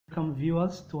Welcome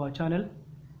viewers to our channel.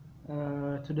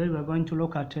 Today we are going to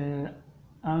look at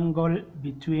angle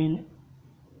between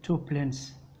two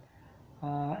planes.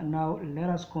 Now let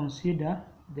us consider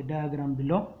the diagram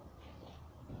below.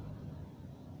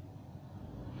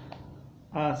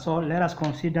 So let us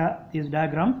consider this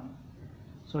diagram.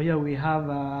 So here we have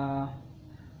a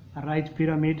right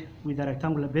pyramid with a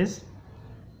rectangular base,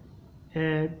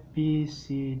 A, B,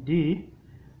 C, D.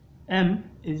 M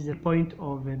is the point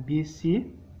of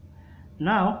BC.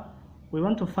 Now we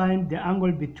want to find the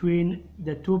angle between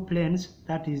the two planes,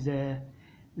 that is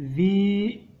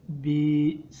VBC,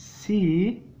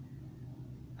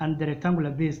 and the rectangular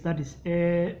base, that is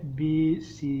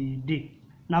ABCD.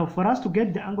 Now for us to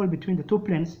get the angle between the two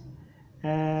planes,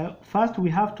 first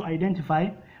we have to identify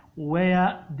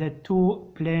where the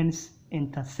two planes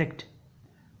intersect.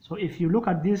 So if you look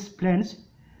at these planes,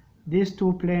 these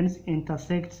two planes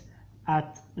intersect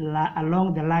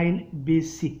along the line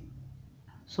BC.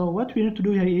 So what we need to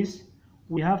do here is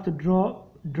we have to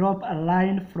drop a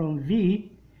line from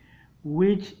V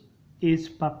which is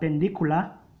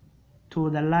perpendicular to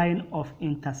the line of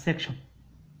intersection.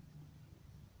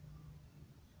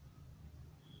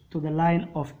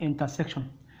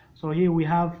 So here we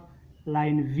have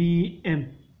line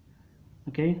VM.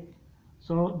 Okay,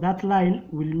 so that line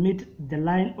will meet the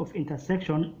line of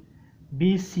intersection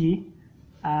BC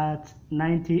at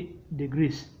 90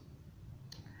 degrees.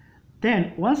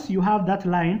 Then once you have that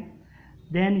line,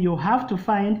 then you have to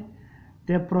find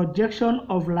the projection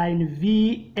of line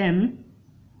VM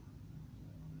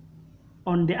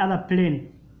on the other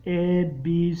plane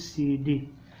ABCD,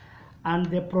 and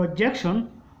the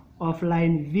projection of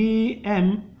line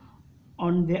VM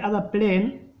on the other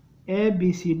plane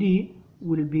ABCD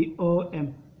will be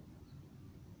OM.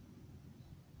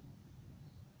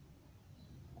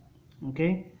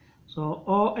 Okay, so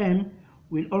OM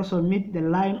will also meet the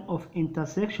line of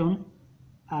intersection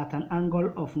at an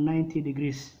angle of 90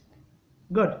 degrees.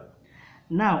 Good.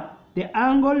 Now the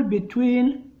angle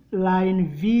between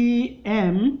line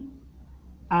VM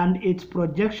and its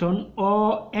projection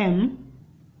OM,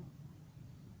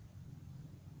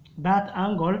 that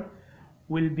angle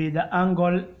will be the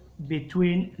angle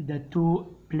between the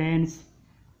two planes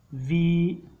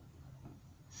VCB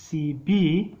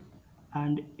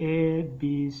and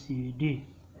ABCD.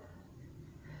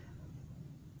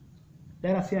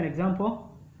 Let us see an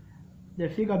example. The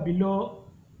figure below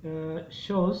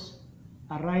shows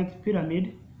a right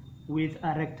pyramid with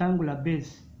a rectangular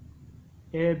base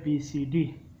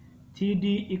ABCD.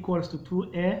 TD equals to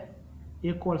 2A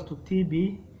equals to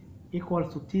TB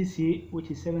equals to TC, which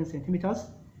is 7 centimeters.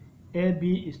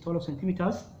 AB is 12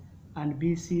 centimeters and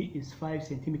BC is 5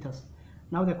 centimeters.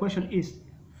 Now the question is,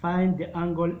 find the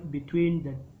angle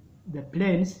between the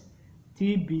planes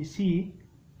TBC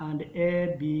and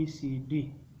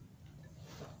ABCD.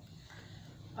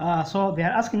 So they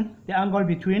are asking the angle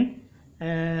between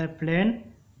plane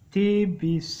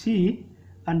TBC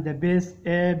and the base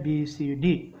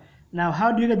ABCD. Now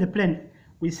how do you get the plane?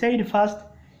 We said first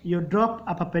you drop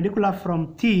a perpendicular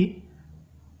from T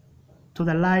to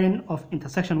the line of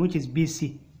intersection, which is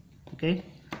BC. Okay,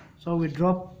 so we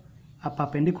drop a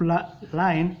perpendicular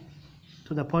line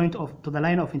to the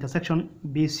line of intersection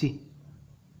BC.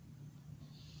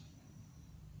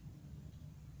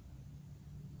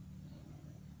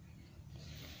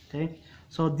 Okay,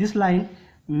 so this line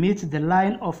meets the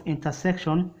line of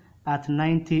intersection at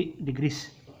 90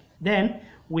 degrees. Then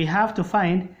we have to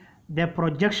find the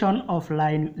projection of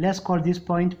line, let's call this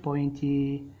point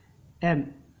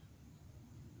M.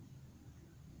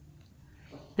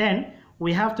 Then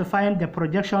we have to find the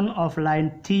projection of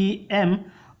line TM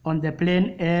on the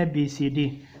plane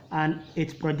ABCD, and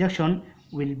its projection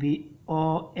will be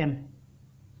OM.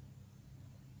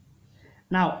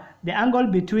 Now the angle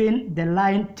between the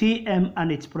line TM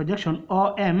and its projection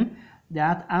OM,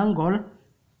 that angle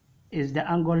is the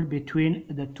angle between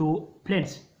the two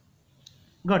planes.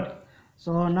 Good.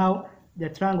 So now the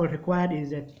triangle required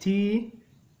is a T.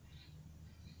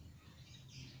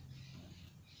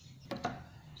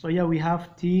 So here we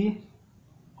have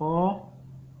TOM,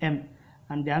 and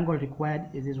the angle required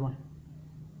is this one.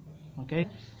 Okay,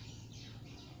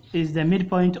 is the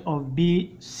midpoint of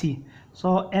BC.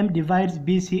 So M divides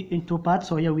BC into parts.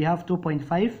 So here we have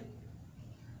 2.5.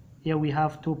 Here we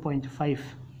have 2.5.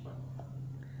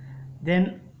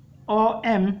 Then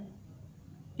OM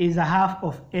is a half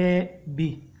of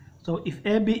AB. So if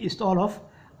AB is all of,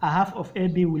 a half of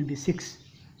AB will be 6.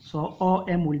 So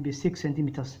OM will be 6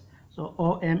 centimeters. So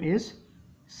OM is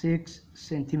 6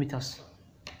 centimeters.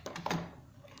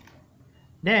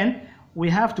 Then we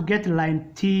have to get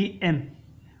line TM.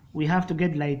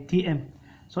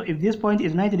 So if this point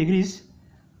is 90 degrees,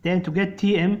 then to get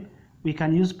Tm, we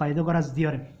can use Pythagoras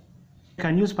theorem. We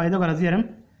can use Pythagoras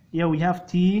theorem. Here we have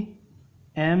Tmc.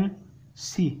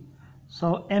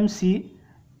 So MC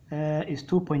is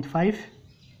 2.5,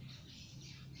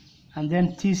 and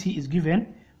then TC is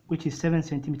given, which is 7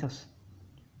 centimeters.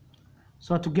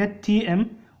 So to get Tm,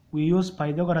 we use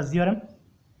Pythagoras theorem.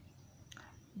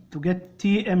 To get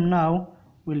Tm now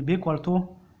will be equal to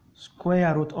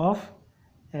square root of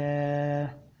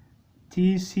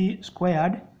Tc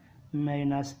squared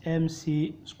minus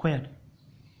MC squared.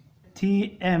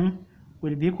 Tm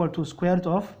will be equal to square root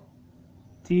of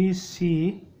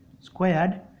Tc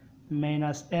squared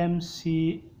minus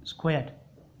MC squared.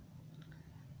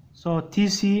 So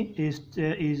Tc is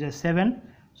 7,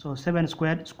 so 7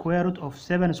 squared, square root of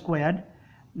 7 squared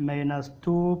minus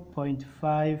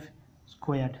 2.5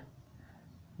 squared.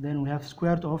 Then we have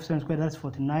square root of 7 squared, that's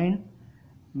 49,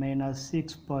 minus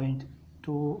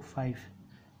 6.25.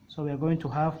 So we are going to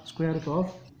have square root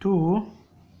of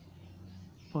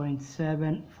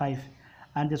 2.75,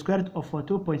 and the square root of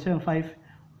 2.75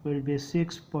 will be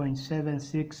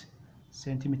 6.76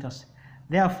 centimeters.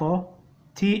 Therefore,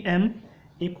 Tm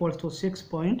equals to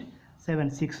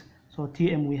 6.76. So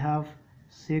Tm we have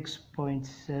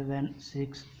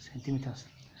 6.76 centimeters.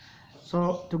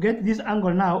 So to get this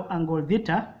angle now, angle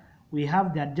theta, we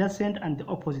have the adjacent and the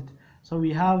opposite. So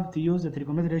we have to use the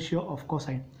trigonometric ratio of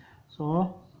cosine.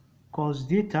 So cos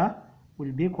theta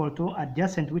will be equal to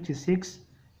adjacent, which is 6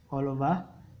 all over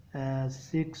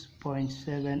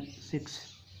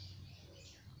 6.76.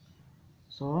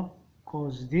 So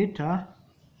cos theta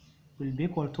will be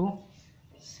equal to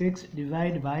 6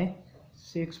 divided by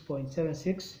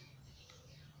 6.76.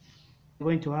 We're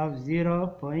going to have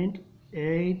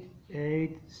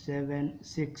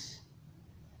 0.8876.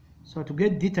 So to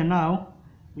get theta now,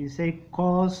 we say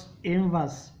cos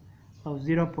inverse of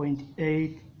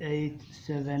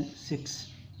 0.8876,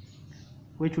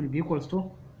 which will be equals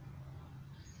to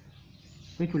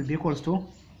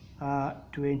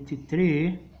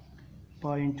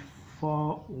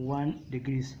 23.41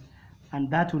 degrees, and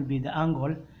that will be the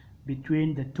angle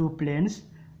between the two planes,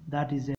 that is